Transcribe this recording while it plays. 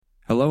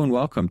Hello and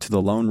welcome to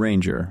The Lone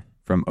Ranger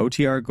from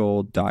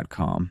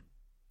OTRGold.com.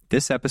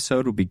 This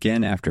episode will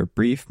begin after a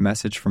brief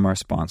message from our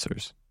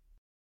sponsors.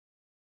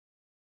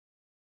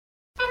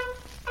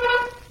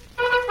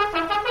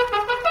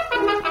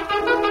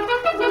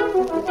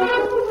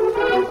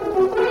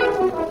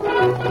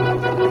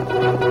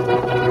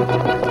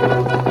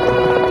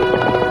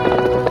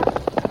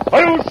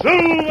 Hail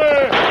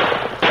Silver!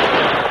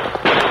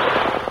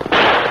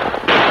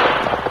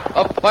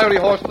 A fiery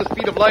horse with the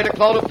speed of light, a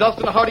cloud of dust,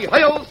 and a hearty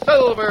Hail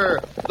Silver,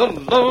 the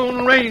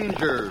Lone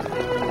Ranger.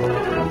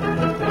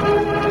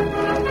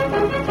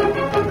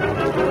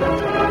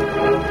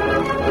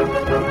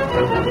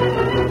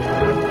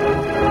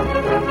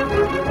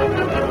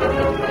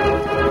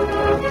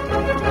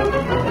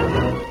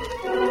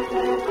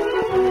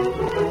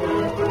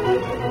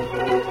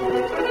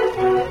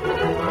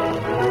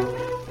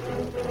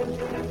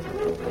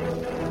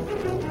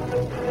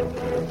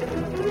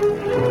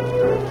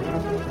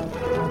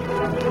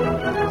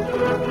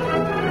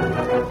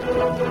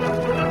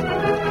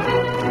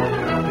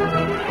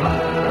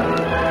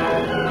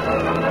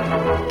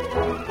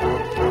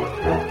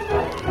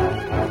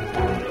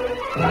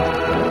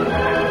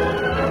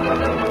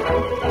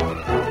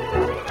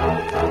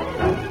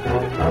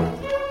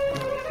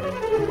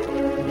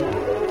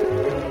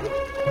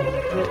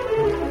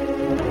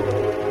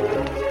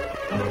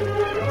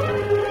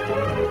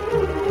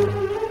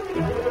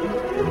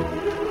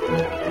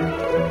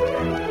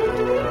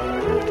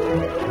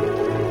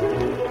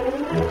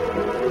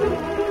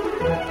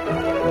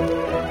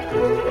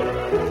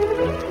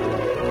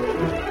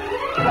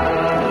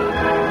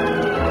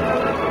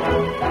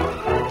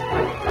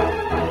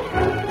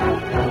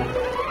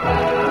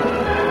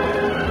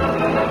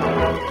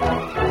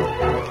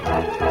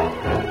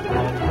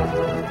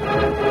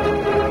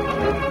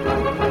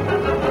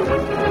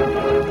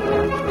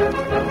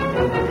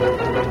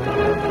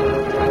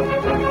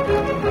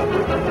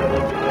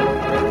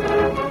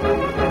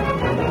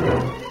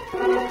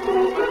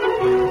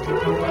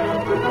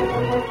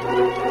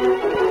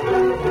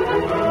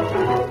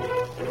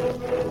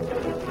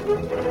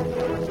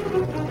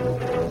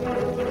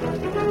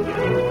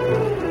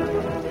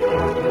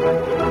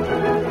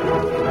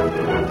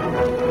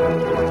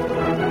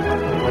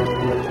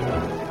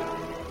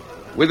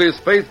 With his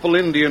faithful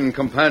Indian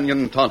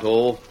companion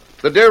Tonto,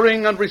 the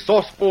daring and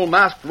resourceful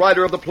masked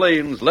rider of the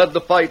plains led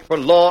the fight for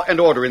law and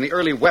order in the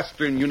early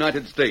western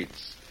United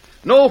States.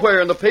 Nowhere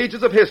in the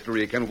pages of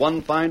history can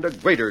one find a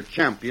greater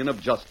champion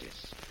of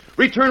justice.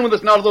 Return with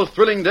us now to those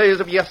thrilling days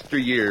of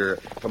yesteryear.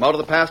 From out of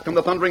the past come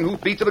the thundering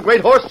hoofbeats of the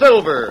great horse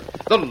Silver.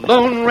 The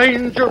Lone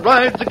Ranger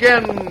rides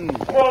again.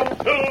 Come on,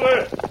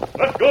 Silver!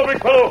 Let's go, big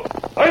fellow!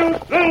 Hail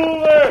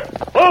Silver!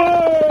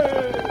 Hoy!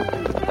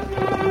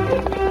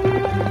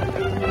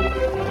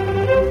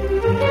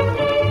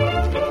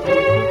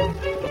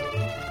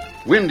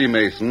 Windy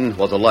Mason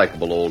was a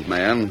likable old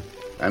man,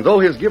 and though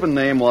his given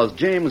name was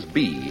James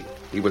B.,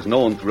 he was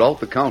known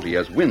throughout the county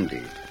as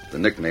Windy. The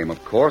nickname,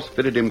 of course,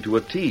 fitted him to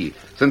a T,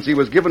 since he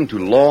was given to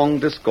long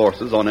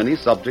discourses on any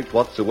subject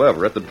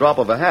whatsoever at the drop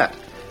of a hat.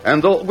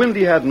 And though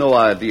Windy had no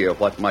idea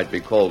of what might be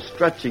called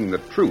stretching the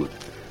truth,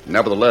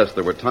 nevertheless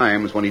there were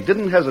times when he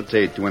didn't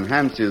hesitate to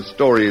enhance his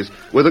stories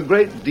with a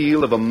great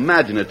deal of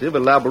imaginative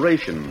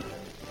elaboration.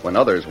 When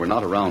others were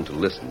not around to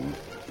listen,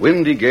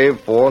 Windy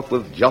gave forth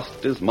with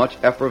just as much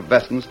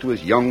effervescence to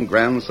his young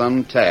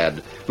grandson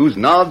Tad, whose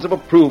nods of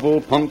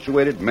approval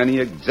punctuated many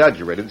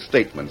exaggerated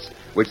statements,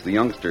 which the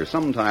youngster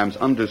sometimes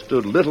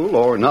understood little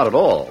or not at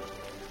all.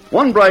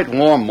 One bright,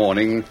 warm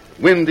morning,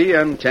 Windy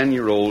and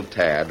 10-year-old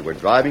Tad were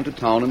driving to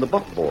town in the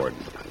buckboard.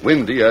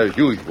 Windy, as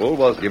usual,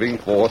 was giving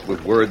forth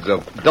with words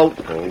of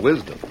doubtful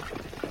wisdom.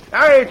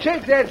 I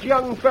take that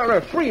young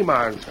fella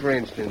Fremont, for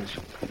instance.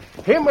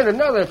 Him and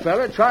another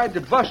fella tried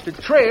to bust a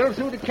trail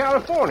through to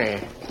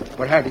California,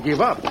 but had to give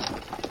up.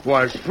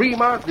 Was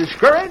Fremont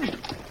discouraged?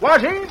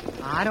 Was he?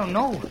 I don't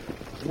know.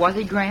 Was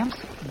he, Gramps?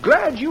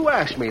 Glad you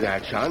asked me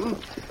that, son.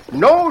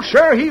 No,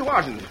 sir, he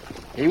wasn't.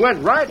 He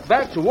went right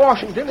back to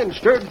Washington and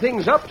stirred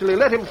things up till he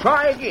let him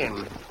try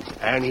again.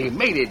 And he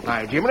made it,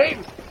 by Jiminy.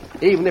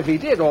 Even if he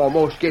did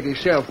almost get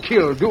himself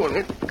killed doing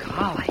it.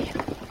 Golly.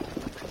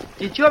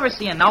 Did you ever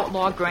see an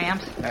outlaw,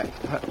 Gramps?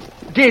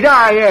 Did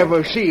I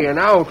ever see an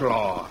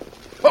outlaw?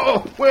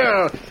 Oh,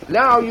 well,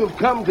 now you've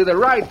come to the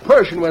right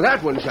person with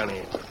that one,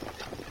 Sonny.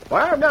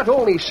 Well, I've not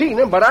only seen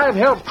him, but I've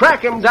helped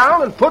track him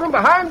down and put him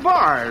behind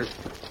bars.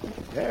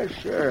 Yes,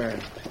 sir.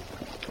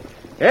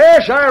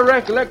 Yes, I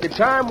recollect the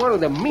time one of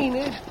the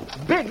meanest,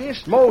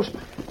 biggest, most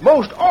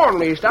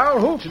orneryest owl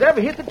hoots that ever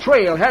hit the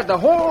trail had the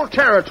whole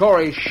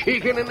territory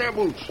shaking in their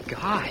boots.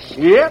 Gosh.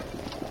 Yep.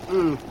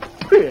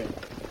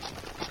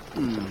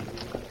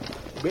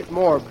 Bit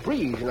more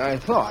breeze than I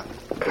thought.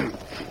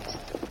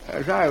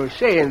 As I was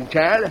saying,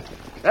 Tad,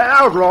 that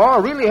outlaw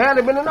really had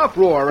him in an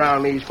uproar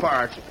around these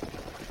parts.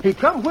 He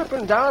come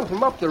whipping down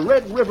from up the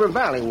Red River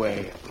Valley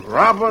way,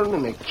 robbing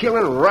and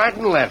killing right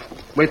and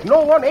left, with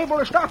no one able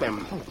to stop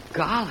him. Oh,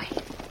 golly.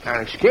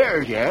 Kind of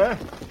scares you,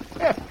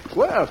 huh?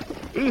 Well,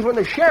 Even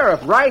the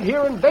sheriff right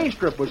here in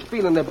Baystrip was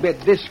feeling a bit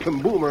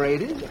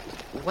discombobulated.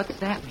 What's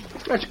that mean?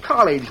 That's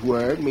college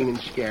word, meaning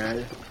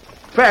scared.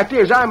 Fact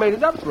is, I made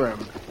it up for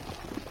him.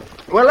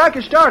 Well, like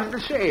I started to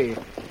say,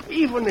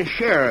 even the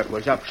sheriff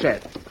was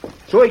upset.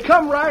 So he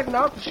come riding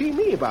out to see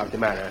me about the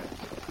matter.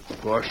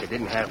 Of course, I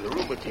didn't have the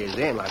rheumatiz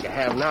then like I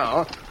have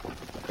now.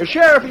 The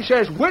sheriff, he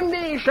says,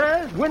 Windy, he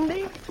says,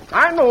 Windy,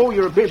 I know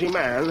you're a busy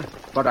man,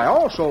 but I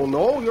also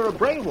know you're a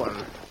brave one.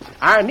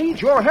 I need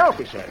your help,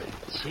 he says.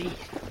 Gee,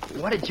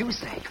 what did you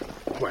say?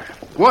 Well,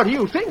 what do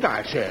you think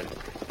I said?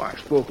 I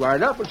spoke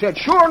right up and said,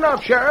 sure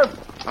enough, Sheriff,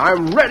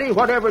 I'm ready,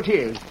 whatever it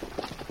is.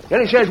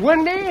 Then he says,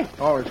 Windy,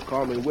 always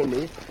call me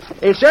Windy,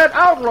 he said,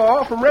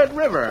 outlaw from Red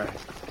River.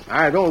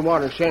 I don't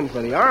want to send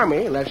for the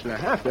army, less than I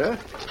have to,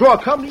 so I'll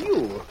come to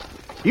you.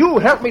 You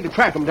help me to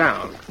track him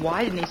down.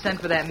 Why didn't he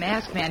send for that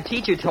masked man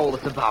teacher told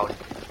us about?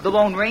 The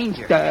Lone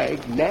Ranger.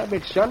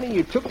 Dagnabbit, Sonny,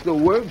 you took the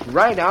words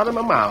right out of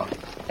my mouth.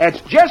 That's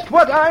just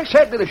what I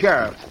said to the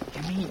sheriff.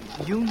 You mean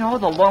you know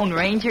the Lone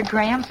Ranger,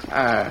 Gramps?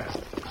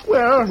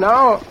 Well,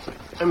 now,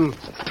 I'm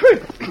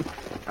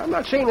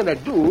not saying that I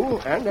do,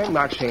 and I'm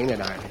not saying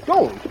that I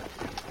don't.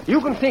 You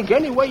can think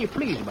any way you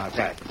please about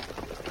that.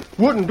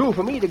 Wouldn't do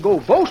for me to go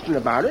boasting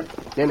about it,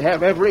 then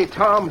have every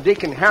Tom,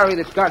 Dick, and Harry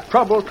that's got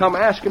trouble come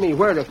asking me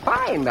where to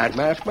find that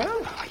masked man.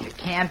 Oh, you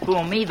can't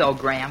fool me, though,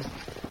 Gramps.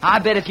 I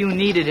bet if you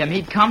needed him,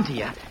 he'd come to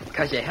you,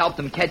 because you helped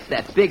him catch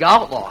that big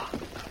outlaw.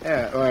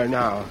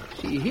 Now,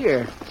 see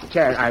here,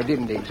 Tad, I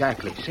didn't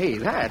exactly say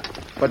that,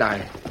 but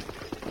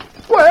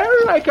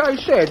well, like I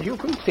said, you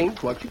can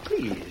think what you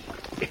please.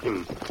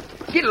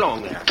 Get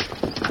along there.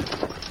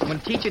 When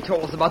teacher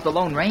told us about the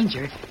Lone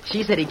Ranger,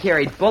 she said he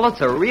carried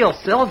bullets of real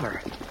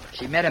silver.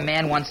 She met a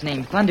man once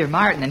named Thunder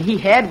Martin, and he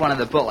had one of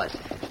the bullets.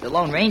 The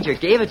Lone Ranger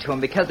gave it to him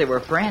because they were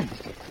friends.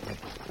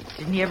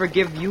 Didn't he ever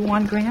give you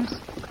one, Gramps?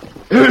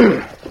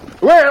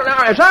 Well,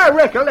 now, as I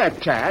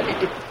recollect, Tad,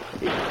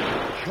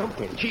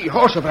 jumping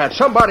Jehoshaphat,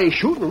 somebody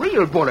shooting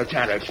real bullets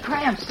at us.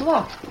 Gramps,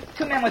 look.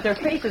 Two men with their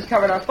faces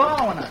covered are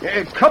following us.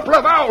 A couple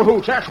of owl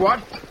hoots, that's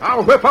what.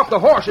 I'll whip up the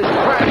horses and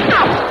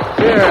crash.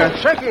 Yeah,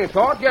 second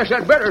thought, guess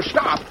I'd better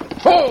stop.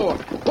 Oh,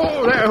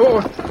 there,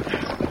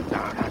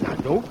 Now,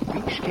 don't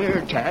be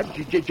scared, Tad.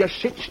 Just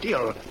sit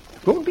still.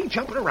 Don't be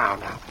jumping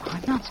around now.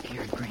 I'm not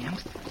scared,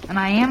 Gramps, and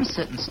I am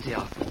sitting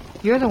still.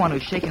 You're the one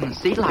who's shaking the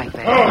seat like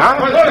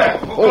that.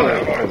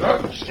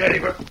 Steady,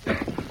 but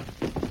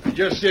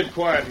just sit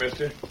quiet,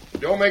 mister.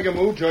 Don't make a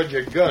move towards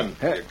your gun.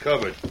 You're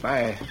covered.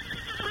 My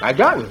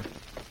gun?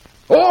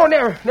 Oh,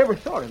 never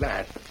thought of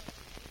that.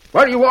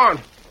 What do you want?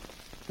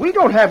 We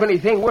don't have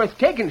anything worth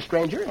taking,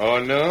 stranger. Oh,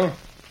 no?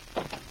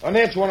 And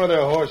that's one of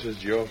their horses,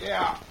 Joe.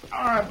 Yeah.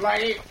 All right,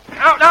 Blackie.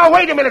 Now,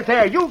 wait a minute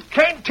there. You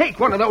can't take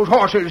one of those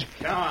horses.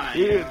 Come on.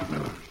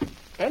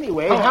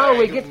 Anyway, how do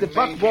we get the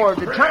buckboard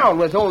to town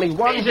with only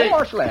one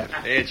horse left?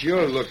 It's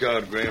your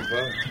lookout,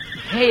 Grandpa.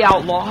 Hey,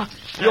 outlaw.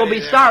 You'll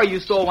be sorry you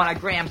stole one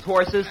of Gramps'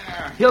 horses.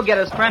 He'll get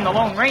his friend the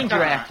Lone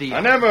Ranger after you. I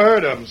never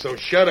heard of him, so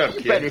shut up,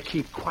 kid. You better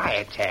keep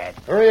quiet, Tad.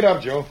 Hurry it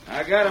up, Joe.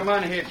 I got him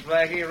unhitched,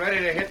 Blackie, ready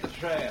to hit the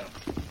trail.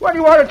 What do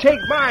you want to take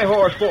my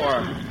horse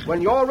for,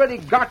 when you already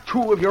got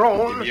two of your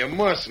own? You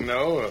must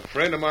know. A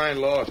friend of mine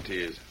lost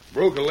his.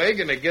 Broke a leg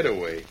in a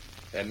getaway.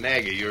 That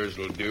nag of yours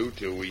will do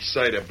till we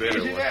sight a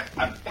better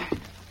one.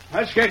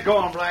 Let's get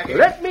going, Blackie.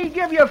 Let me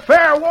give you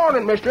fair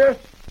warning, mister.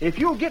 If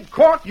you get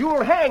caught,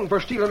 you'll hang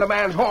for stealing a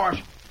man's horse.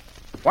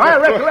 Why, I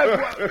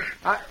recollect...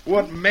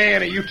 What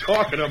man are you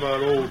talking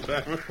about,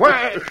 old-timer?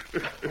 Why,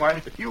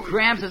 you...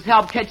 Gramps has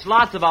helped catch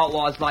lots of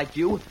outlaws like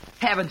you,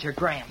 haven't you,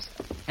 Gramps?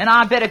 And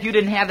I bet if you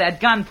didn't have that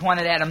gun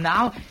pointed at him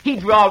now,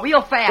 he'd draw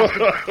real fast.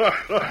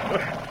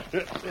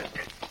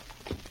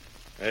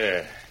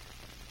 Yeah.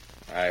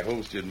 I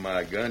holstered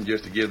my gun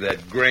just to give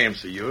that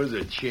Gramps of yours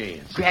a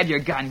chance. Grab your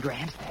gun,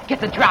 Gramps. Get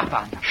the drop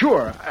on them.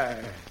 Sure.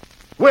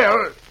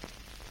 Well,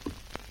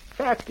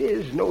 fact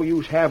is, no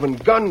use having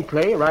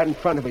gunplay right in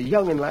front of a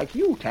young'un like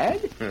you,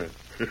 Tad.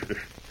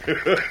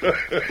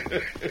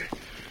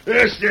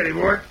 Steady,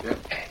 boy.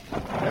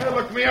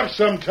 Look me up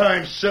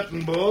sometime,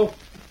 Sitting Bull.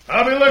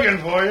 I'll be looking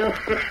for you.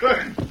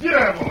 Get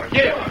out, boy.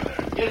 Get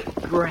out. Get it.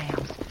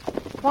 Gramps,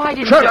 why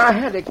didn't Son, you... I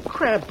had a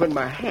cramp in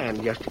my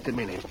hand just at the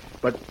minute,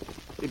 but...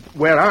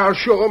 Well, I'll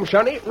show him,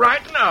 Sonny,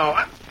 right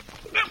now.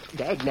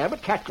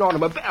 Dagnabbit, catching on to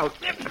my belt.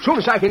 As soon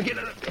as I can get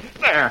it.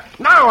 There.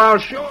 Now I'll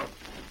show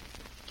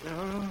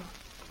him.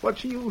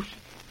 What's the use?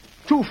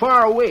 Too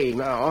far away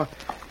now.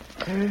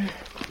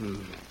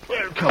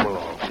 Well, come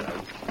along,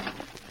 son.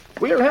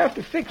 We'll have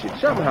to fix it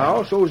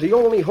somehow so as the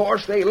only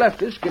horse they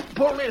left us can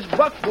pull this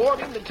buckboard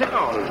into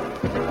town.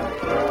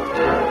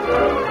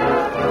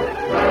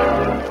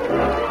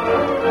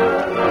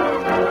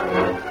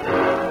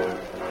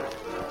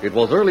 It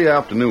was early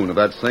afternoon of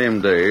that same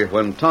day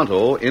when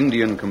Tonto,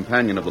 Indian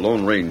companion of the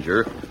Lone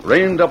Ranger,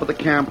 reined up at the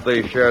camp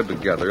they shared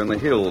together in the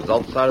hills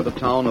outside of the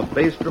town of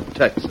Baystrip,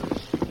 Texas.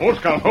 Oh,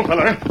 Scout. Oh,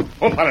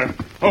 feller.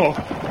 Oh.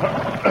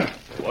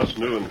 What's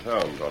new in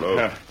town,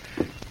 Tonto?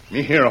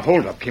 Me hear a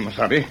hold-up,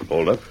 Kemosabe.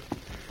 Hold up.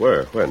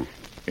 Where? When?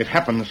 It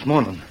happened this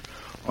morning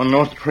on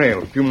North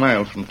Trail, a few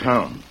miles from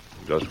town.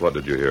 Just what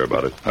did you hear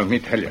about it? Let me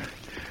tell you.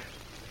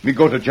 Me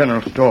go to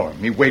general store.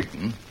 Me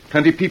waiting.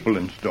 20 people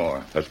in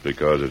store. That's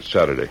because it's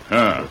Saturday.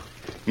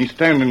 Me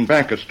standing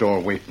back of store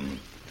waiting.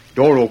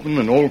 Door open,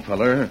 an old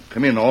feller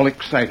come in all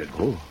excited.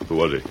 Oh, who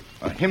was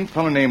he? Him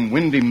feller named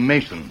Windy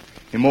Mason.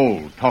 Him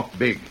old, talk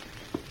big.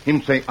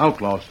 Him say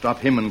outlaws stop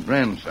him and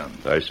grandson.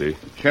 I see.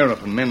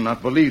 Sheriff and men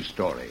not believe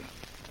story.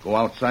 Go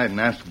outside and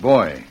ask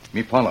boy.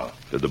 Me follow.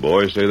 Did the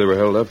boy say they were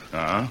held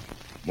up?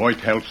 Boy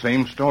tell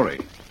same story.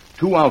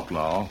 2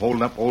 outlaw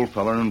hold up old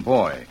feller and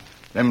boy.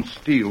 Them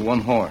steal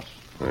 1 horse.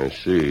 I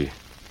see.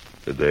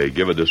 Did they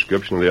give a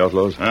description of the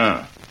outlaws?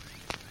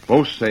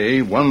 Both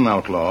say 1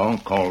 outlaw,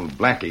 called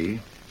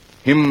Blackie,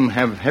 him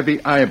have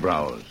heavy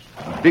eyebrows,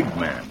 big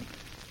man.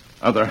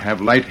 Other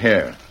have light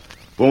hair.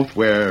 Both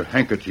wear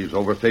handkerchiefs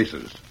over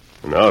faces.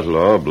 An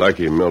outlaw,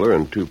 Blackie Miller,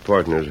 and 2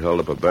 partners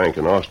held up a bank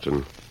in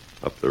Austin,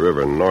 up the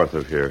river north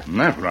of here.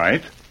 That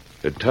right?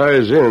 It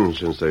ties in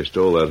since they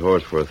stole that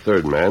horse for a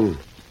 3rd man.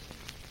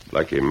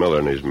 Blackie Miller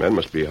and his men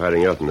must be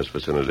hiding out in this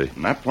vicinity.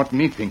 Not what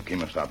me think,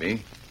 Kimasabi.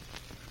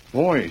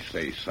 Boy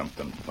say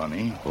something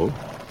funny. Oh?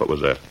 What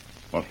was that?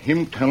 Well,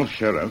 him tell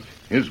sheriff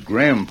his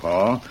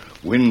grandpa,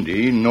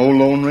 Windy, no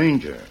Lone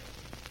Ranger.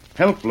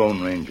 Help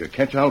Lone Ranger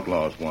catch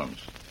outlaws once.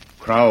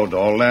 Crowd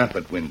all laugh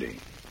at Windy.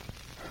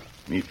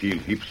 Me feel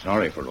heap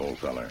sorry for old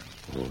feller.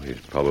 Oh,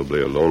 he's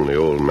probably a lonely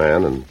old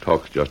man and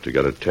talks just to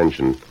get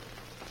attention.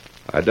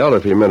 I doubt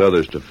if he meant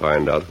others to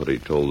find out what he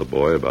told the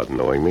boy about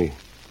knowing me.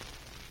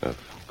 Of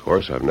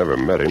course, I've never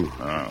met him.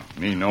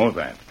 Me know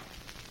that.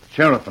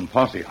 Sheriff and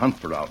posse hunt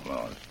for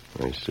outlaws.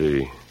 I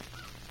see.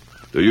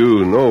 Do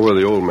you know where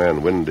the old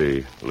man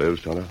Windy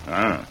lives, Tonto?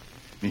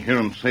 Me hear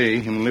him say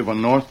him live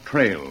on North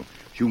Trail,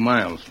 few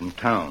miles from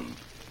town.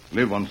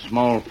 Live on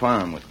small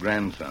farm with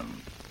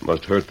grandson.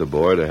 Must hurt the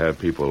boy to have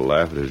people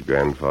laugh at his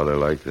grandfather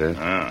like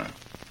that.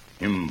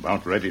 Him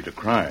about ready to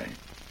cry.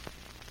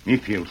 Me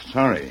feel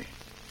sorry.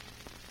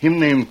 Him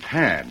named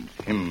Tad.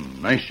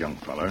 Him nice young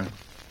feller.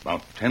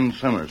 About 10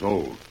 summers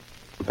old.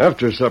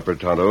 After supper,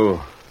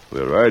 Tonto,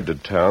 we'll ride to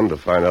town to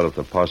find out if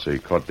the posse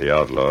caught the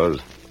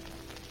outlaws.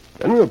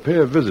 Then we'll pay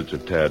a visit to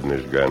Tad and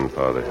his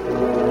grandfather.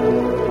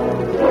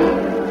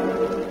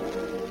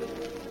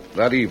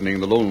 That evening,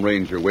 the Lone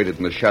Ranger waited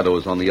in the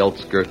shadows on the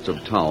outskirts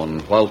of town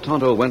while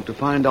Tonto went to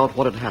find out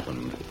what had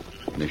happened.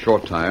 In a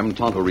short time,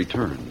 Tonto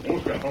returned.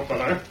 Old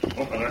feller.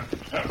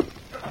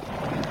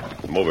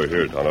 Come over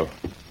here, Tonto.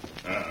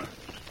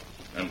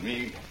 And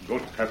me go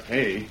to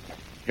cafe,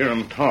 hear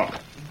 'em talk.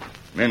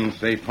 Men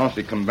say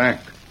posse come back,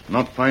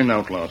 not find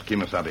outlaws,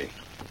 Kimasabi.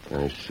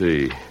 I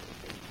see.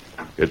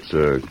 It's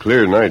a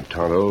clear night,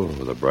 Tonto,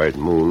 with a bright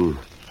moon.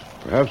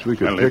 Perhaps we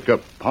could pick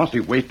up...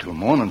 Posse wait till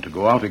morning to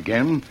go out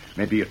again,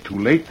 maybe it's too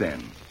late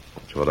then.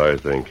 That's what I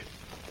think.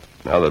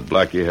 Now that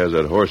Blackie has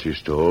that horse he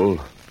stole,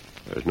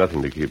 there's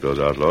nothing to keep those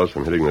outlaws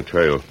from hitting the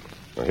trail.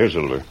 Now, here,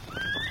 Silver.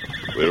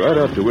 We'll ride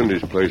out to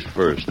Windy's place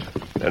first.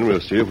 Then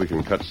we'll see if we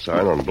can cut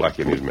sign on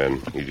Blackie and his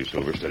men. Easy,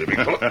 Silver. Steady, big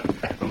fella.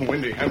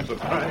 Windy has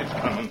surprise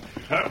coming.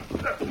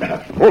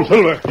 Come on,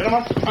 Silver. Get him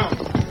up.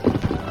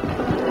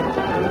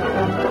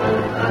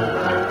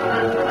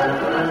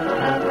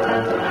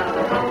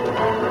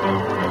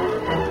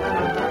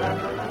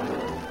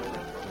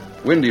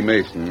 Windy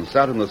Mason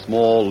sat in the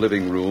small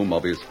living room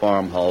of his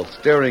farmhouse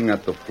staring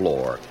at the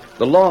floor.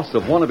 The loss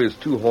of one of his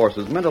 2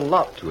 horses meant a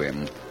lot to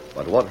him,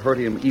 but what hurt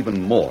him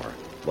even more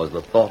was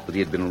the thought that he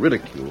had been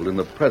ridiculed in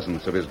the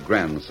presence of his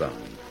grandson.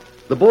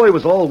 The boy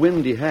was all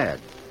Windy had,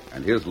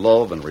 and his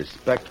love and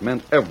respect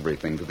meant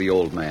everything to the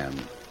old man.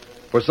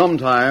 For some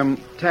time,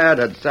 Tad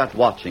had sat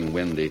watching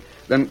Windy.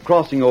 Then,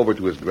 crossing over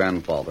to his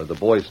grandfather, the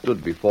boy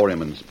stood before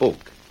him and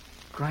spoke.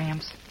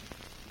 Gramps,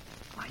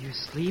 are you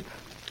asleep?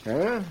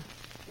 Huh?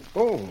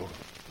 Oh,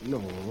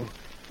 no.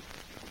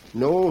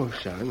 No,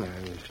 son, I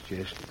was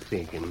just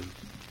thinking.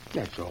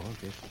 That's all,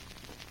 just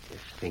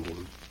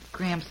thinking.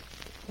 Gramps,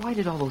 why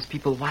did all those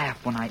people laugh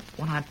when I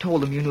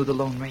told them you knew the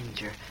Lone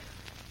Ranger?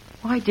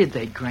 Why did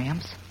they,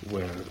 Gramps?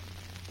 Well,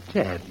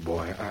 Tad,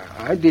 boy,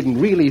 I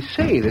didn't really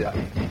say that.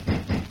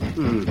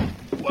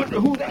 Wonder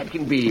who that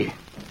can be.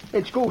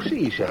 Let's go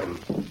see, son.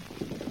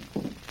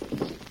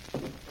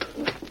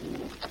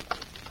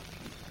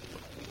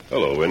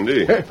 Hello,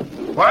 Windy.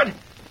 What?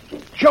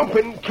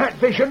 Jumping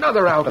catfish,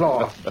 another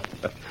outlaw.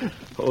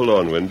 Hold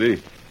on,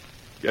 Windy.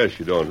 Guess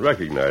you don't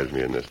recognize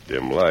me in this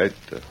dim light.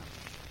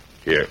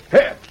 Here.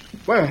 Hey,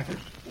 well,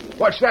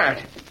 what's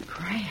that?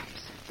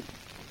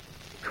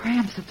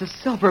 Gramps, it's a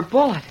silver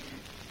bullet.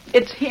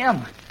 It's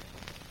him.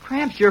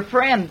 Gramps, your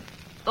friend,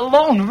 the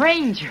Lone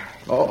Ranger.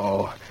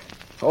 Oh,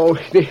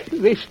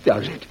 this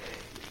does it.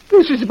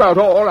 This is about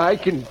all I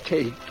can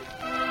take.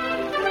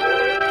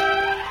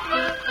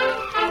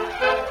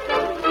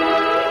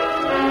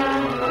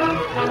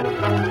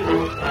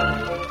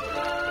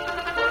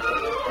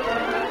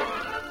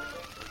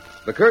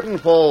 The curtain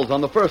falls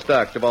on the first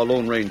act of our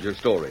Lone Ranger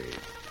story.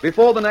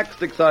 Before the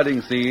next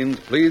exciting scenes,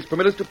 please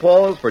permit us to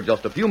pause for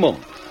just a few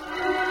moments.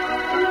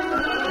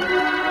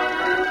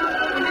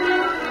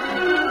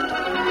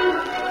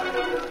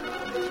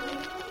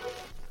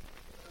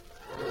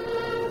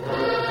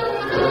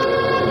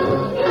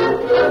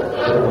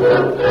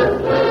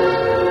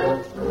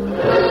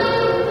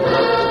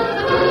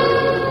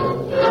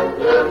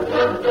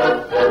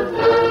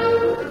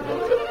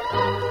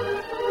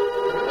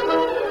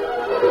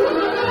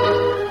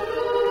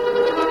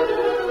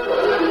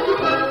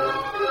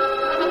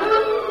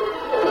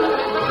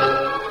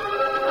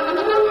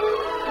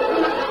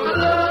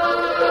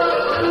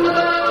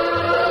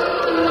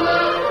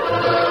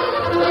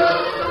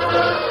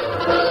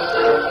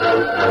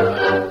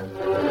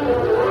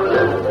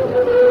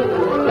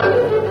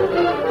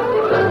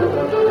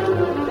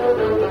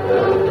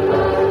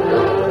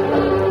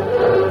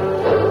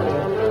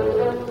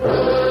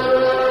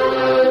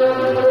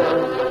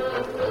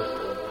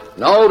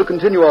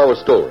 continue our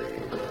story.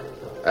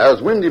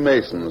 As Windy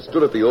Mason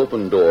stood at the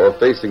open door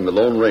facing the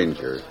Lone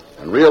Ranger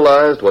and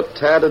realized what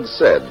Tad had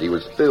said, he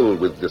was filled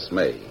with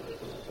dismay.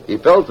 He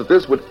felt that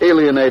this would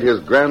alienate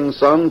his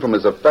grandson from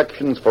his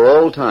affections for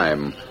all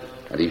time,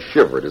 and he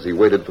shivered as he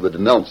waited for the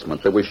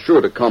denouncement that was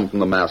sure to come from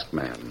the masked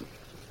man.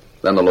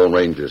 Then the Lone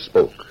Ranger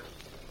spoke.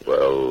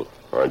 Well,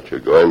 aren't you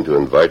going to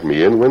invite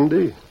me in,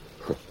 Windy?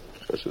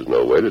 This is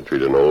no way to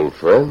treat an old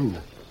friend.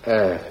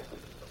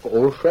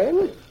 Old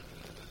friend?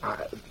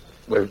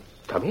 Well,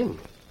 come in.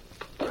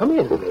 Come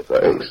in.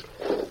 Thanks.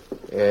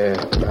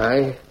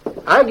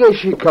 I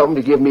guess you come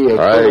to give me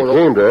a I call.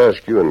 came to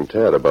ask you and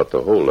Tad about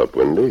the holdup,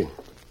 Windy,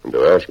 and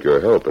to ask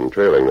your help in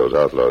trailing those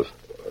outlaws.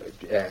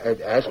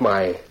 Ask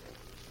my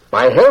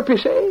help, you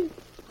say?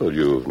 Well,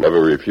 you've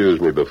never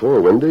refused me before,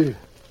 Windy.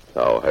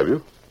 How, have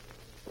you?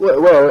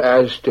 Well,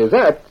 as to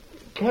that,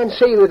 can't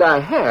say that I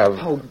have.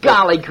 Oh,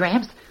 golly,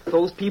 Gramps.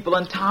 Those people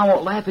in town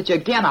won't laugh at you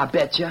again, I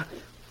bet you.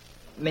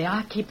 May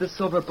I keep the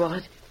silver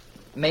bullet?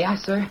 May I,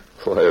 sir?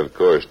 Why, of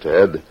course,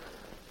 Tad.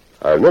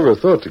 I've never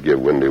thought to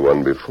give Windy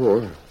one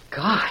before.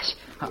 Gosh.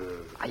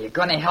 Are you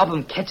going to help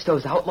him catch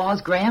those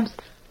outlaws, Gramps?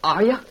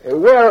 Are you?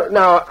 Well,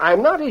 now,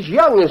 I'm not as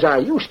young as I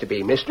used to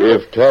be, mister.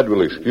 If Tad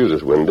will excuse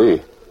us,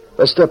 Windy,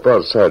 let's step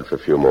outside for a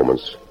few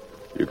moments.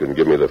 You can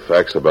give me the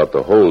facts about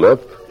the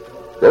holdup.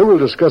 Then we'll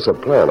discuss a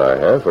plan I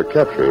have for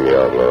capturing the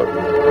outlaw.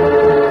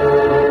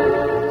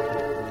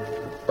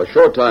 A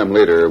short time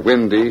later,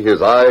 Windy,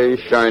 his eyes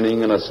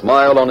shining and a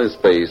smile on his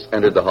face,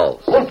 entered the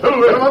house.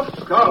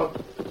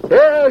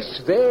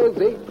 Yes, there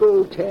they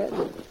go, Tad.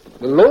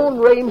 The Lone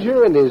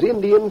Ranger and his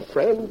Indian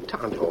friend,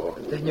 Tonto.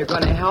 Then you're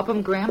going to help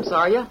him, Gramps,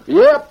 are you?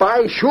 Yep,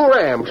 I sure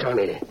am,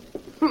 Sonny.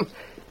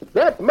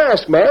 That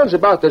masked man's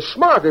about the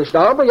smartest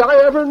hombre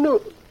I ever knew.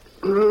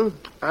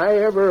 I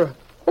ever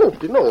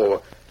hoped to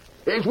know.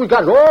 We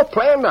got it all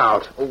planned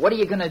out. Well, what are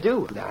you going to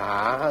do?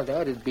 Nah,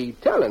 that'd be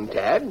telling,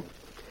 Tad.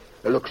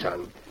 Look,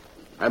 son,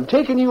 I'm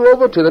taking you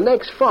over to the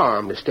next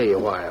farm to stay a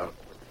while.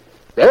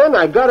 Then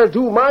I gotta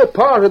do my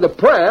part of the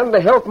plan to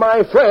help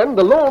my friend,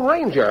 the Lone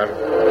Ranger.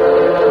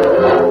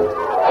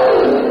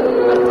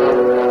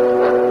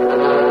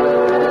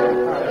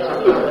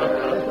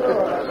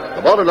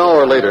 About an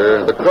hour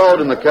later, the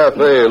crowd in the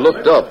cafe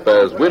looked up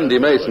as Windy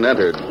Mason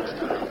entered.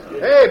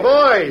 Hey,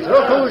 boys,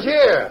 look who's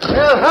here.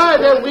 Well, hi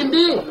there, Windy.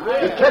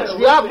 You catch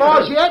the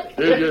outlaws yet?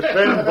 Did you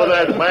send for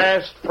that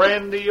masked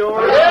friend of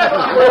yours?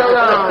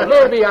 Well,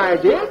 maybe I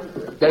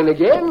did. Then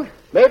again,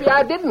 maybe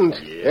I didn't.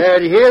 Yeah,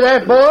 did you hear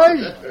that,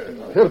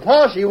 boys? The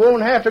posse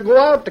won't have to go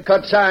out to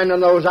cut sign on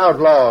those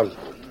outlaws.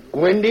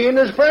 Windy and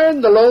his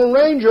friend, the Lone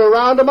Ranger,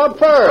 round them up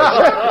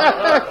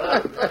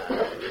first.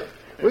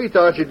 We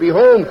thought you'd be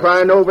home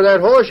crying over that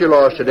horse you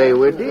lost today,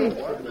 Windy.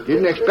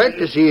 Didn't expect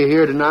to see you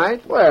here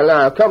tonight.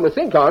 Well, come to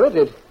think on it,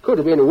 it could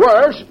have been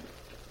worse.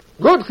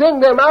 Good thing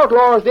them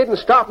outlaws didn't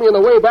stop me on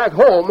the way back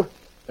home.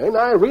 And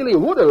I really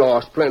would have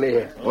lost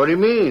plenty. What do you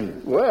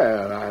mean?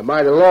 Well, I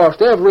might have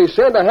lost every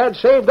cent I had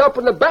saved up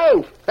in the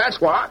bank.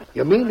 That's what.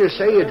 You mean to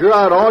say you drew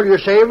out all your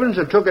savings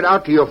and took it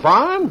out to your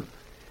farm?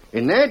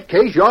 In that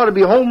case, you ought to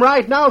be home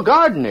right now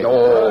gardening.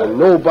 Oh,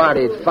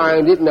 nobody'd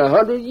find it in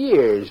 100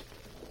 years.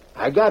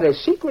 I got a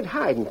secret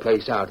hiding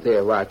place out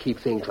there where I keep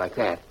things like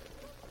that.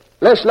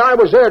 Unless I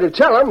was there to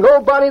tell them,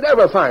 nobody'd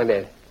ever find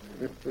it.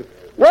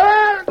 Well,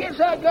 I guess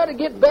I gotta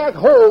get back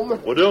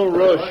home. Well, don't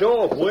rush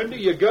off, Windy.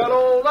 You got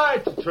all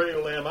night to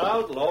trail them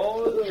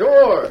outlaws.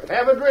 Sure.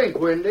 Have a drink,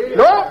 Windy.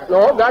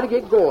 No, gotta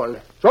get going.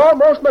 It's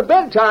almost my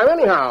bedtime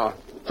anyhow.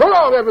 So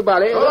long,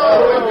 everybody. So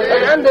long,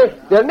 Windy. And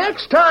the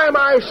next time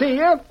I see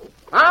you,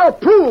 I'll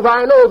prove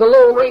I know the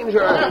Lone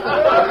Ranger.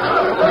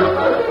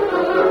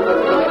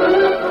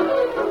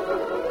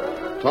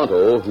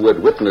 Tonto, who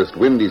had witnessed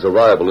Windy's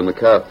arrival in the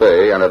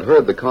cafe and had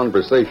heard the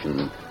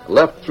conversation,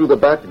 left through the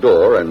back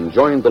door and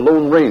joined the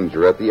Lone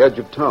Ranger at the edge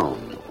of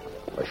town.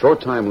 A short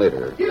time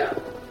later... Get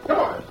up! Come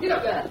on, get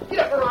up there! Get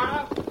up,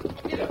 Mariah!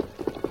 Get up!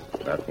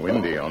 That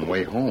Windy on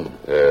way home.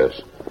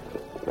 Yes.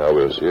 Now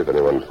we'll see if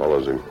anyone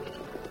follows him.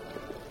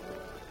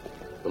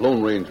 The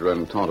Lone Ranger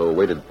and Tonto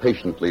waited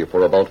patiently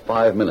for about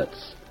 5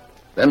 minutes.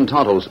 Then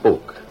Tonto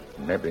spoke.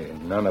 Maybe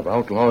none of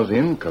outlaws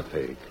in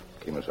cafe,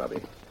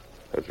 Kimasabi.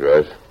 That's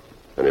right.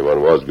 If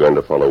anyone was going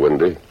to follow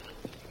Windy,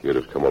 he'd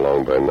have come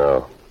along by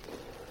now.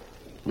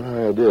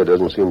 My idea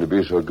doesn't seem to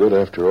be so good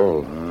after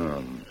all.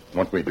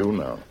 What we do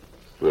now?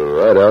 We'll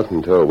ride out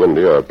and tell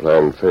Windy our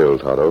plan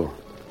failed, Tonto.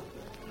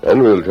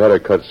 Then we'll try to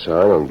cut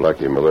sign on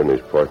Blackie Miller and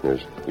his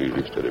partners.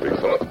 Easy, steady, big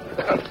fellow.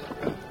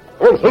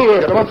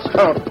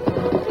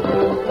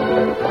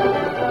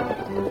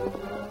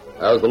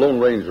 As the Lone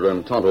Ranger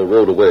and Tonto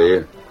rode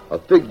away, a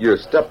figure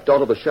stepped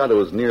out of the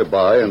shadows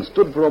nearby and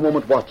stood for a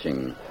moment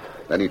watching.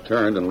 Then he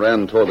turned and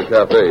ran toward the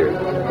cafe.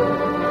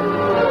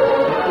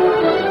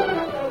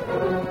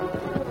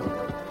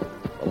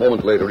 A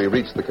moment later, he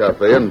reached the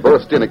cafe and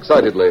burst in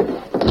excitedly.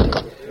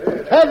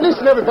 Hey,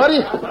 listen,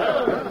 everybody.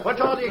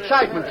 What's all the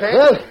excitement, Ted?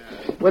 Well,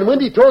 when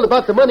Windy told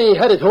about the money he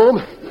had at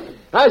home,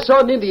 I saw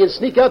an Indian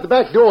sneak out the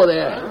back door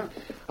there.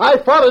 I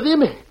followed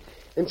him,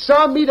 and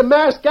saw me the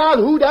masked guy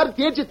who'd out at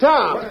the edge of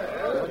town.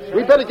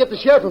 We better get the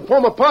sheriff and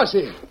form a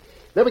posse.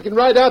 Then we can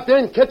ride out there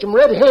and catch him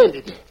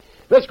red-handed.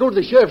 Let's go to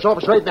the sheriff's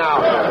office right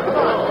now.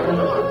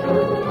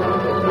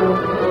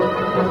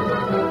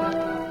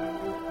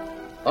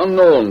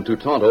 Unknown to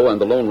Tonto and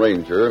the Lone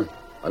Ranger,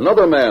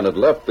 another man had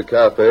left the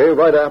cafe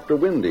right after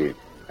Windy,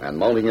 and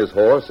mounting his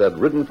horse had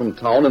ridden from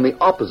town in the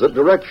opposite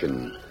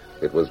direction.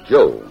 It was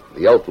Joe,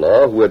 the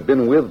outlaw who had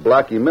been with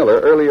Blackie Miller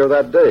earlier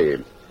that day.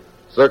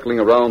 Circling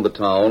around the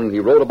town, he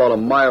rode about a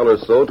mile or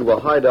so to a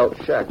hideout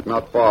shack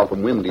not far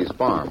from Windy's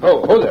farm.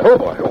 Oh, there. Oh,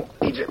 boy. Oh,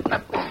 easy.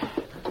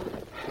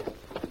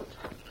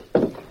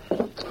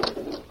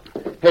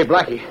 Hey,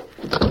 Blackie.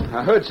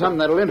 I heard something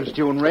that'll interest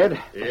you in Red.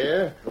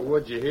 Yeah?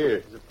 What'd you hear?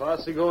 Is the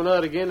posse going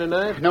out again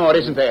tonight? No, it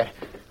isn't that.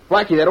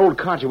 Blackie, that old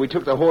codger we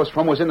took the horse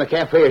from was in the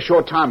cafe a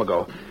short time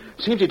ago.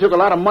 Seems he took a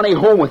lot of money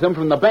home with him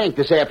from the bank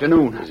this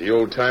afternoon. Is the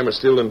old timer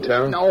still in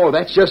town? No,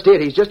 that's just it.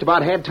 He's just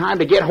about had time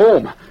to get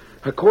home.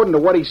 According to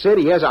what he said,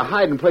 he has a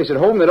hiding place at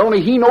home that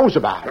only he knows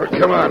about. Oh,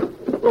 come on.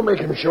 We'll make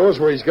him show us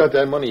where he's got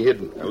that money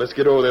hidden. Now, let's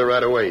get over there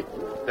right away.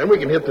 Then we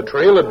can hit the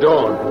trail at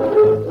dawn.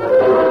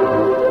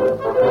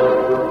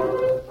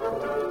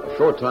 A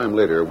short time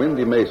later,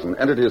 Windy Mason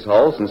entered his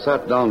house and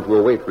sat down to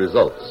await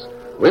results.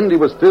 Windy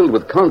was filled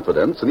with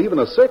confidence and even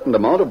a certain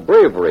amount of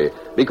bravery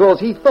because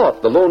he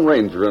thought the Lone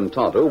Ranger and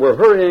Tonto were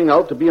hurrying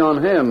out to be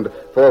on hand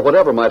for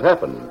whatever might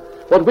happen.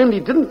 What Windy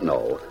didn't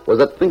know was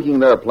that thinking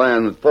their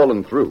plan had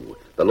fallen through,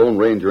 the Lone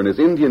Ranger and his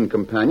Indian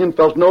companion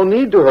felt no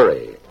need to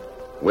hurry.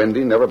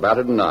 Windy never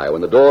batted an eye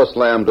when the door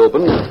slammed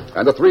open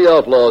and the three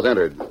outlaws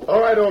entered.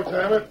 All right, old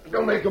timer.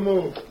 Don't make a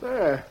move.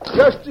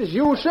 Just as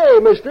you say,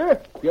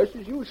 mister. Just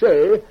as you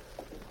say.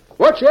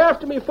 What you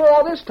after me for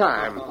all this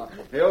time?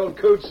 The old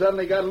coot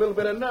suddenly got a little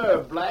bit of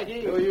nerve,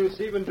 Blackie. No use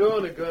even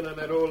drawing a gun on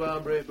that old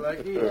hombre,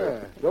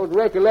 Blackie. Don't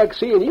recollect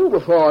seeing you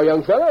before,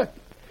 young fella.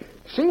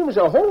 Seems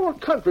the whole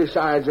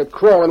countryside's a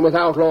crawling with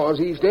outlaws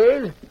these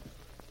days.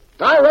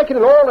 I reckon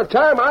in all the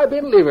time I've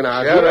been living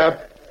out here. Shut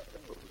up.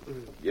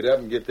 Get up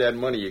and get that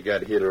money you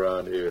got hid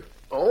around here.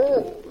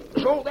 Oh,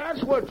 so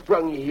that's what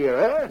brung you here,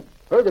 huh?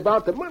 Heard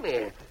about the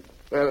money.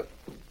 Well,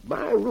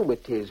 my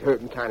rheumatiz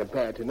hurting kind of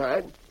bad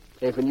tonight.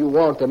 If you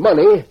want the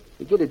money,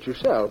 you get it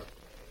yourself.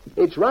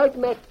 It's right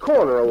in that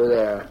corner over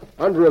there,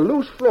 under a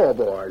loose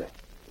floorboard.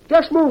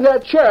 Just move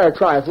that chair a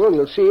trifle and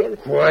you'll see it.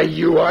 Why,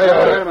 you...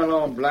 Let him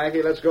alone,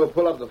 Blackie. Let's go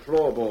pull up the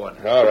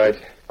floorboard. All right.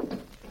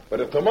 But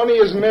if the money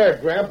isn't there,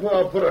 Grandpa,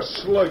 I'll put a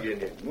slug in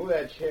you. Move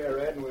that chair,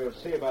 Ed, and we'll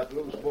see about the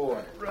loose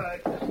board.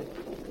 Right.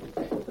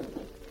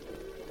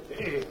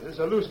 Hey, there's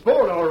a loose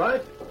board, all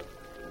right.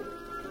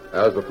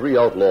 As the three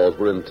outlaws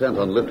were intent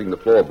on lifting the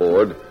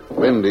floorboard,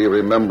 Windy,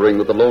 remembering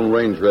that the Lone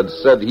Ranger had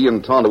said he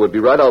and Tonto would be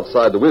right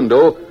outside the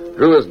window,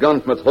 drew his gun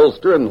from its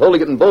holster and,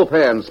 holding it in both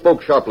hands,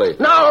 spoke sharply.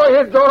 Now,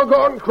 you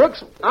doggone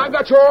crooks, I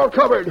got you all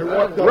covered.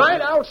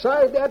 Right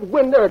outside that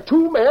window are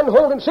two men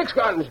holding 6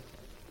 guns.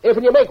 If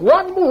you make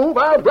one move,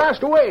 I'll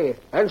blast away,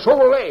 and so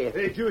will they.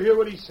 Hey, did you hear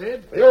what he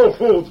said? The old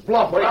fool's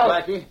bluffing. Wait,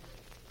 Blackie.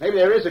 Maybe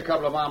there is a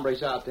couple of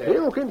hombres out there.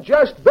 You can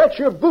just bet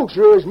your boots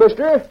there is,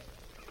 mister.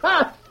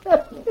 Ha!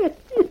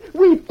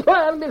 We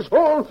planned this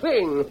whole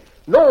thing,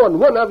 knowing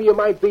one of you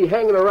might be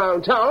hanging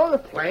around town.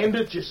 Planned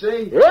it, you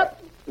say?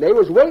 Yep. They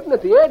was waiting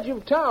at the edge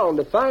of town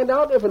to find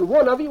out if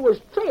one of you was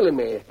trailing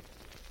me. As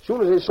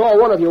soon as they saw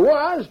one of you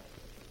was,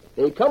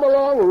 they come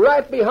along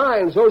right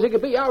behind so as they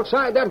could be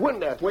outside that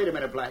window. Wait a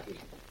minute, Blackie.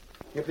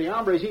 If the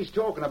hombres he's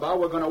talking about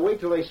were going to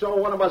wait till they saw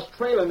one of us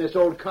trailing this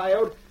old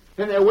coyote,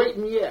 then they're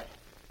waiting yet.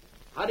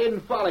 I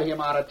didn't follow him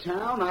out of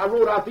town. I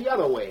rode out the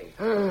other way.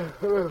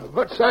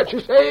 What's that you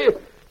say?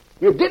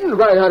 You didn't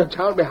ride out of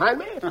town behind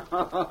me?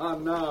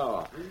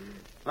 No.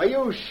 Are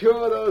you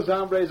sure those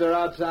hombres are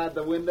outside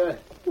the window?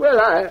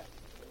 Well,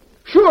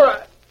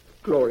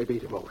 Glory be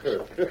to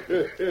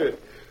Moses.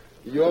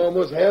 You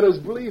almost had us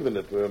believing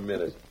it for a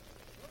minute.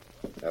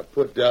 Now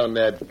put down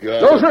that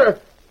gun. No, sir.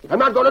 I'm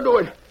not going to do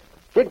it.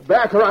 Get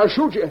back or I'll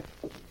shoot you.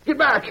 Get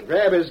back.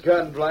 Grab his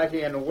gun,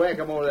 Blackie, and whack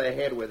him over the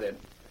head with it.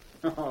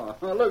 Oh,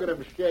 look at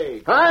him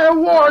shake. I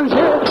warned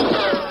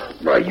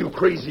you. Why, you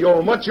crazy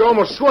old mutt, you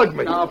almost slugged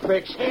me. I'll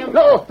fix him.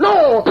 No.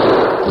 Oh.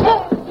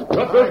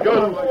 Drop those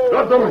guns.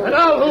 Drop them. And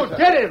I'll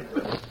get him.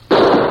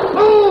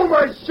 Oh,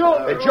 my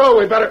shoulder. Hey, Joe,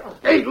 we better...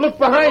 Hey, look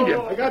behind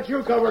you. I got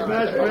you covered,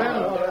 masked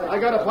man. I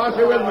got a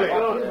posse with me.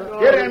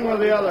 Get in with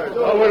the others.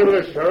 Oh, wait a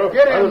minute, Sheriff.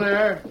 Get in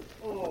there.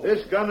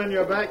 This gun in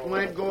your back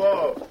might go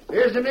off.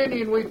 Here's an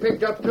Indian we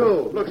picked up,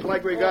 too. Looks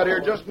like we got here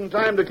just in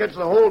time to catch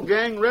the whole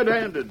gang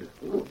red-handed.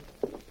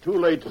 Too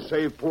late to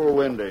save poor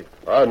Windy.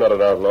 I'm not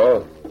an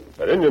outlaw.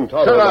 That Indian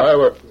Tonto and I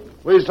were...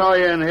 We saw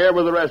you in here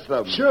with the rest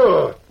of them.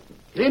 Sure.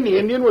 The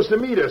Indian was to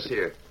meet us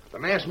here. The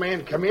masked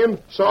man come in,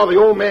 saw the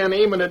old man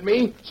aiming at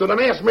me, so the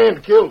masked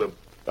man killed him.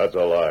 That's a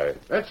lie.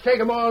 Let's take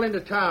them all into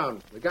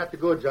town. We got the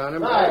goods on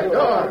him. I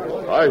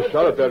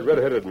shot at that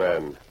red-headed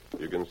man.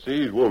 You can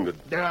see he's wounded.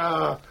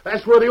 No,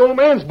 that's where the old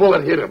man's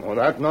bullet hit him. Well,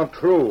 that's not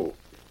true.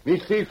 Me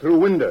see through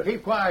window.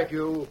 Keep quiet,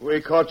 you.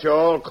 We caught you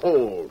all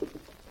cold.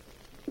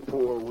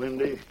 Poor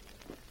Windy.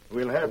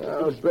 We'll have to...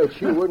 I'll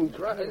bet you wouldn't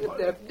try.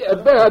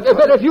 Bet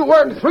if you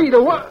weren't 3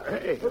 to 1.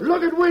 Hey,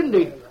 look at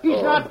Windy.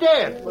 He's not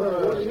dead.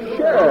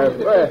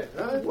 Sheriff,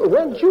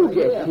 when did you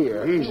get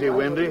here? Easy,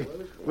 Windy.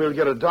 We'll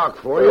get a doc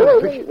for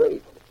you.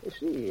 Wait. Let's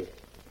see.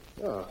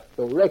 Oh,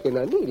 don't reckon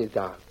I need it,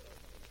 Doc.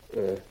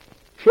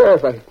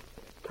 Sheriff, I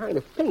kind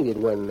of fainted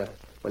when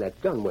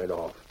that gun went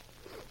off.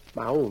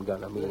 My own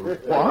gun, I mean.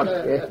 What?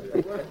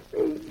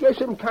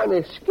 Guess I'm kind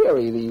of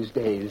scary these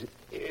days.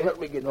 Help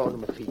me get on to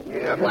my feet.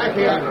 Yeah,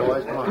 Blackie,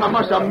 I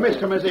must have missed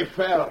him as he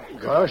fell.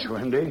 Gosh,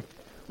 Windy,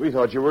 we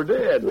thought you were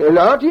dead.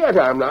 Not yet,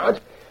 I'm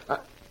not.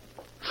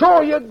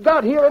 So you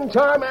got here in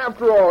time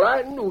after all.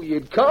 I knew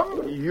you'd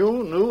come.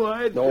 You knew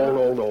I'd...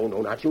 No,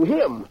 not you.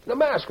 Him, the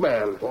masked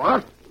man.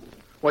 What?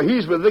 Well,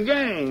 he's with the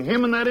gang,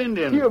 him and that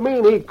Indian. You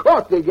mean he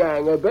caught the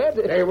gang, I bet?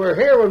 They were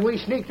here when we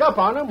sneaked up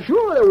on them.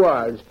 Sure there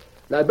was.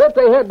 And I bet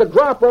they had the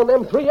drop on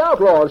them 3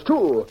 outlaws,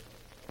 too.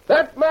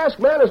 That masked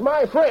man is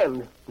my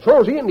friend.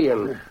 So's the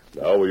Indian.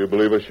 Now, will you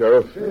believe us,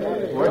 Sheriff?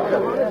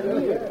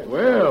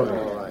 Well,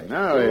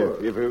 now,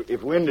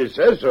 if Windy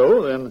says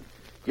so, then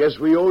guess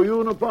we owe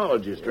you an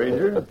apology,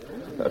 stranger.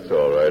 That's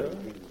all right.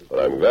 But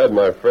I'm glad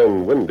my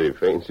friend Windy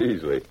faints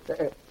easily.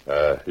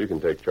 You can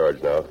take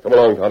charge now. Come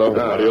along, Tonto.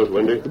 Adios,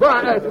 Windy.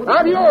 Goodbye.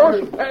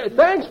 Adios.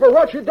 Thanks for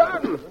what you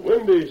done.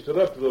 Windy stood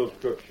up to those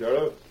crooks,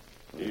 Sheriff.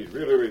 He's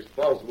really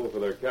responsible for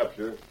their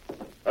capture.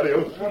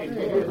 Adios.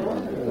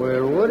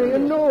 Well, what do you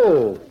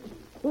know?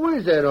 Who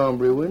is that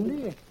hombre,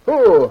 Windy?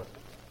 Who?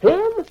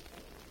 Him?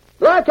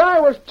 Like I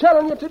was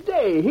telling you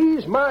today,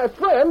 he's my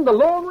friend, the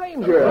Lone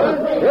Ranger.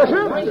 Yes,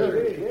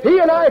 sir? He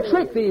and I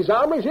tricked these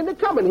hombres into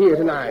coming here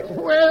tonight.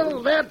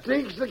 Well, that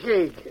takes the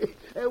cake.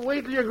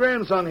 Wait till your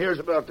grandson hears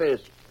about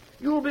this.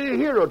 You'll be a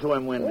hero to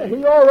him, Windy.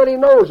 He already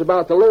knows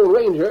about the Lone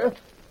Ranger,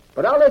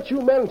 but I'll let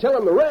you men tell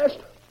him the rest.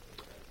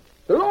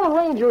 The Lone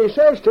Ranger, he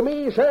says to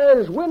me,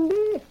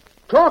 Windy,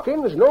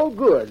 talking's no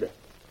good,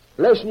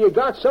 unless you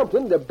got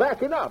something to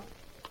back it up.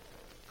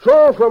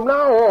 So from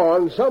now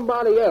on,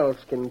 somebody else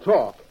can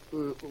talk.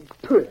 Of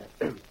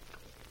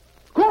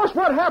course,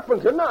 what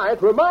happened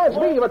tonight reminds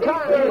me of a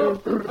time...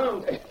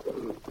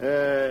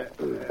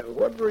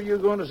 What were you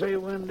going to say,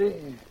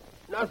 Windy?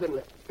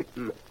 Nothing.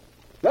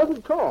 Nothing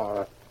at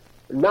all.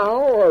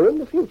 Now or in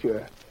the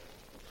future.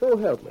 So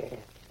help me.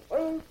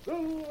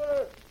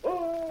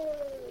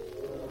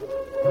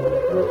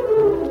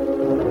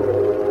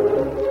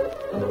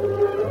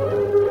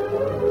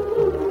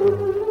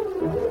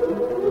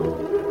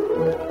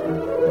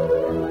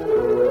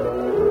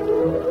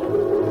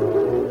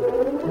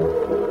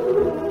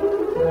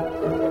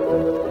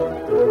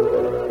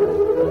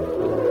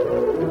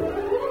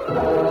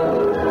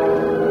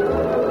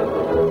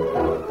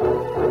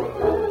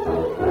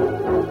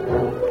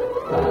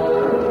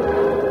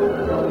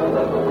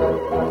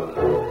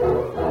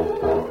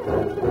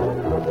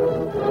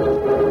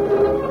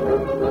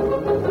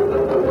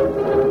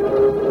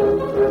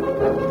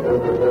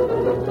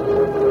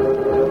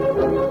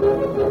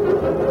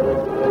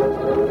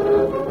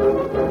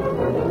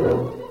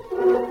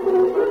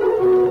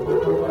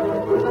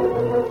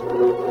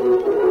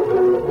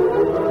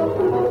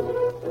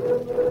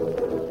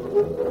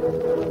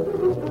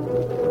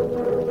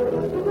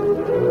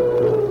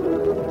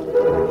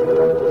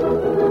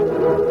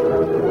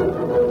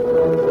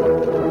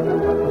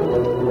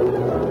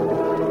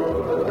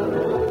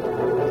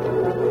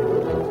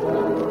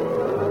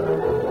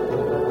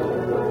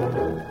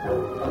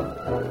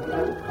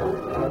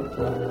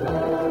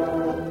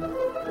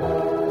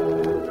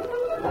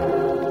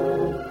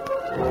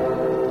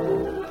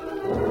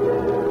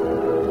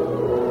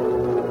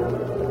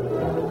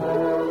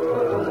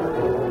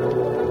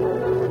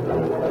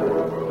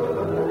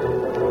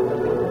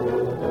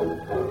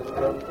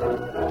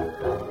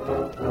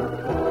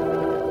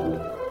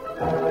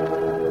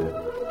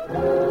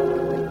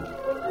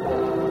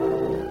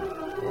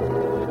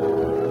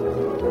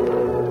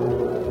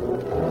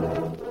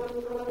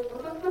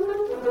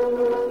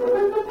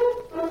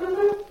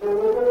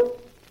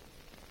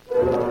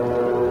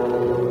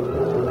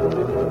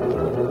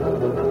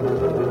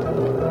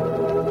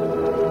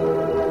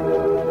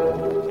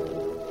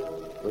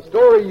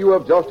 You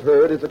have just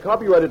heard is a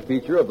copyrighted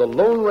feature of the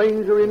Lone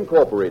Ranger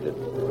Incorporated.